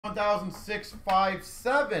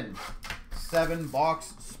100657.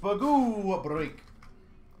 7-box Spagoo break.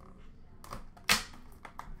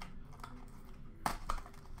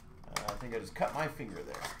 I think I just cut my finger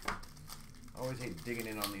there. I always hate digging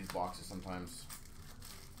in on these boxes sometimes.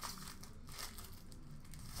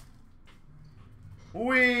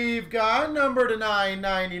 We've got number to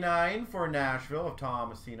 999 for Nashville of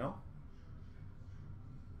Tomasino.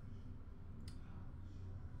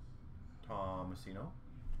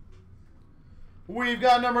 We've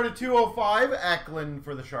got number to 205, Eklund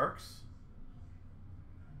for the Sharks.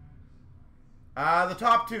 The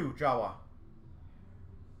top two, Jawa.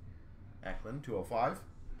 Eklund, 205.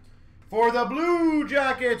 For the Blue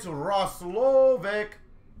Jackets, Roslovic,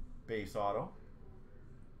 base auto.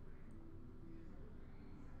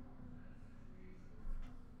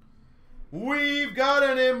 We've got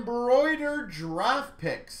an embroidered draft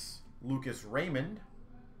picks, Lucas Raymond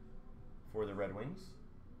for the Red Wings.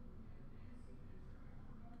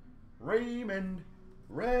 Raymond,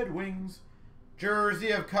 Red Wings. Jersey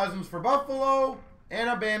of Cousins for Buffalo. And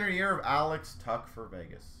a banner year of Alex Tuch for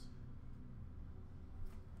Vegas.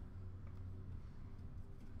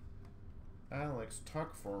 Alex Tuch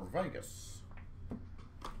for Vegas.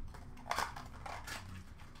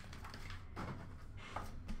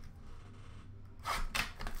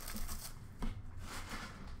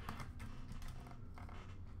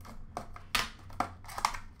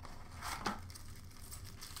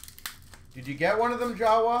 Did you get one of them,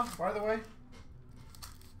 Jawa, by the way?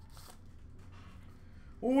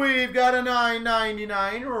 We've got a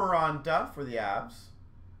 999 Ranta for the Avs.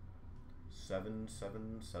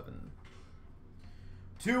 777.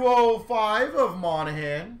 205 of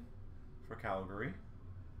Monahan for Calgary.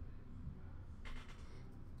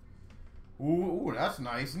 Ooh, that's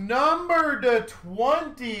nice. Number to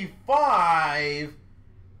 25.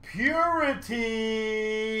 Purity.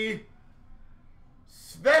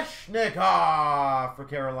 Sveshnikov for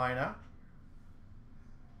Carolina.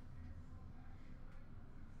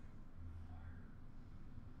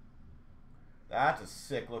 That's a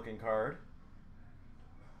sick looking card.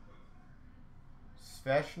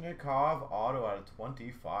 Sveshnikov auto out of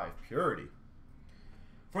 25. Purity.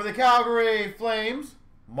 For the Calgary Flames,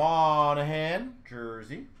 Monahan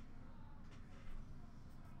jersey.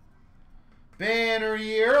 Banner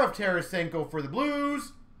year of Tarasenko for the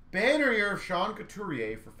Blues. Banner year of Sean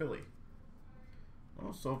Couturier for Philly.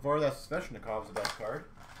 Well, so far that Sveshnikov's the best card.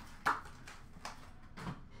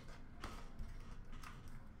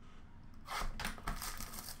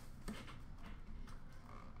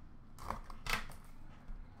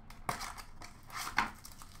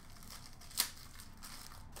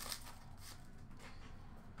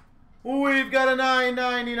 We've got a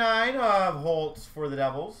 999 of Holtz for the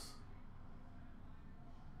Devils.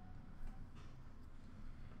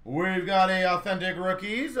 We've got a authentic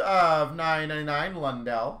rookies of 999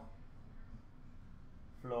 Lundell,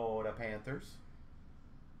 Florida Panthers.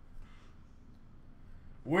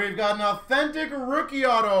 We've got an authentic rookie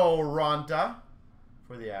auto Ranta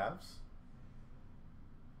for the Avs.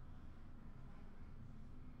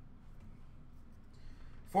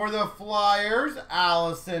 For the Flyers,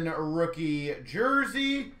 Allison rookie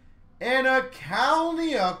jersey and a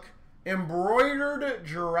Kalniuk embroidered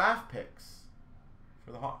giraffe picks.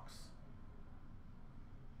 For the Hawks.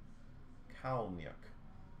 Kalniuk.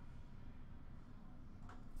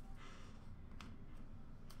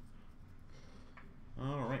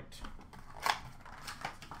 All right.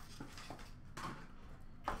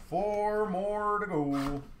 4 more to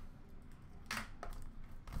go.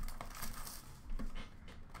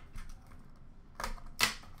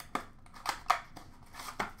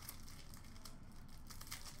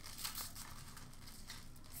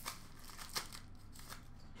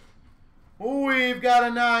 We've got a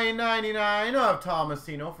 999 of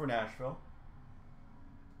Tomasino for Nashville.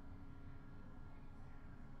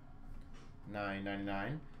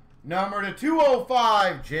 999. Number to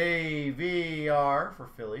 205 JVR for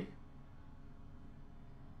Philly.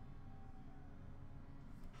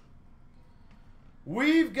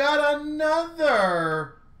 We've got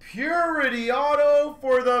another Purity auto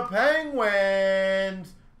for the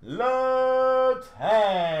Penguins. Letang.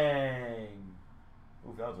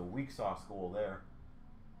 Ooh, that was a weak sauce goal there.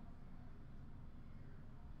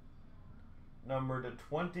 Number to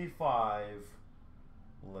 25,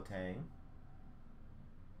 Letang.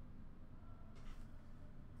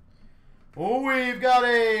 Oh, we've got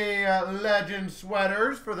a Legend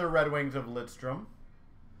Sweaters for the Red Wings of Lidstrom.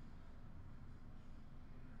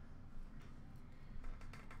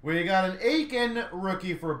 We got an Aiken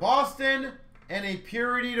rookie for Boston and a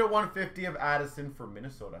Purity to 150 of Addison for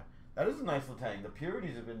Minnesota. That is a nice Letang. The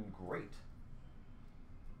purities have been great.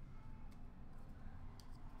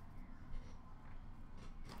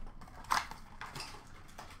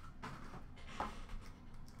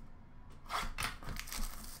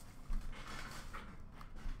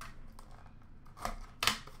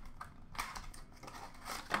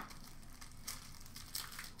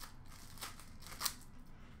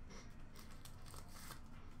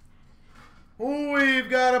 We've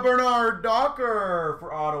got a Bernard Docker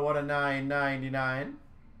for Ottawa to $9.99.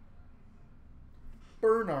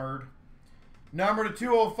 Bernard. Number to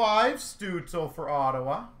 205, Stutzel for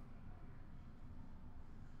Ottawa.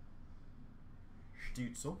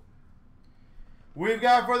 Stutzel. We've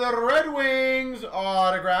got for the Red Wings,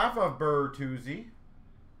 autograph of Bertuzzi.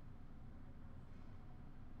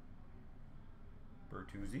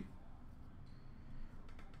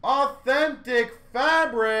 Authentic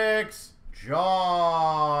Fabrics,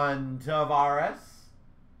 John Tavares.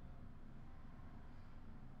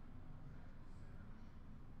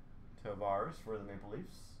 Tavares for the Maple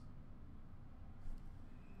Leafs.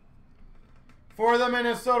 For the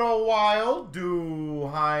Minnesota Wild,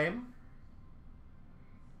 Duheim.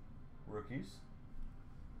 Rookies.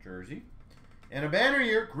 Jersey. And a banner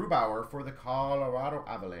year, Grubauer for the Colorado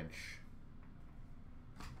Avalanche.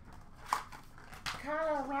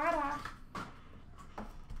 Colorado.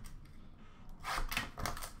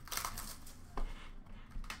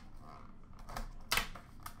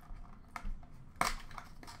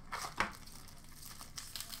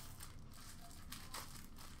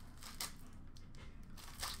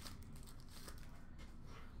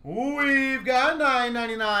 We've got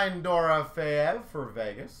 $9.99 Dorofeyev for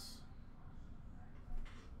Vegas.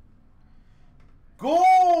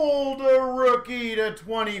 Gold rookie to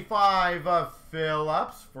 25 of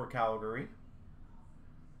Phillips for Calgary.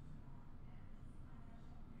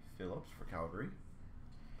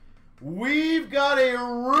 We've got a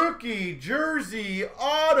rookie jersey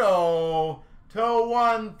auto to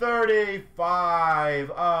 135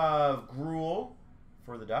 of Gruel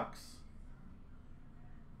for the Ducks.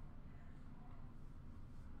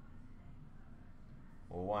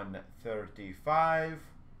 $135.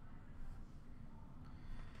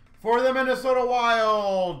 For the Minnesota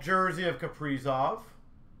Wild, jersey of Kaprizov.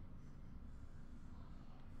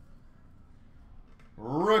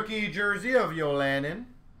 Rookie jersey of Yolanin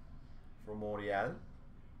for Montreal.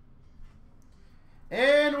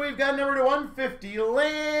 And we've got number to 150,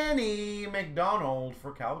 Lanny McDonald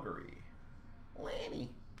for Calgary. Lanny.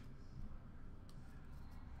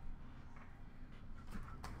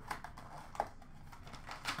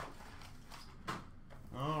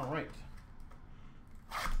 All right.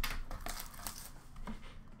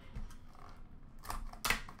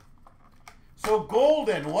 So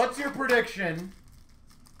Golden, what's your prediction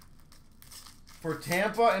for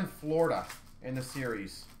Tampa and Florida in the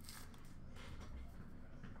series?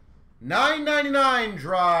 $9.99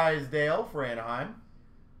 Drysdale for Anaheim.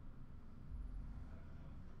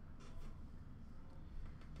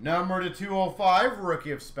 Number to 205,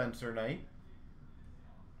 rookie of Spencer Knight.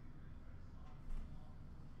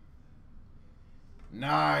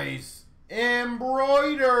 Nice.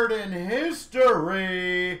 Embroidered in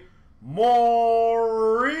history,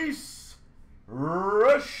 Maurice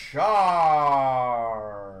Richard.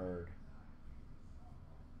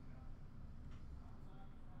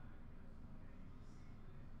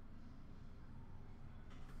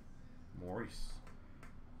 Maurice.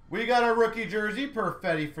 We got a rookie jersey,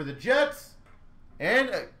 Perfetti for the Jets, and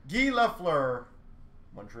Guy Lafleur,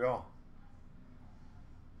 Montreal.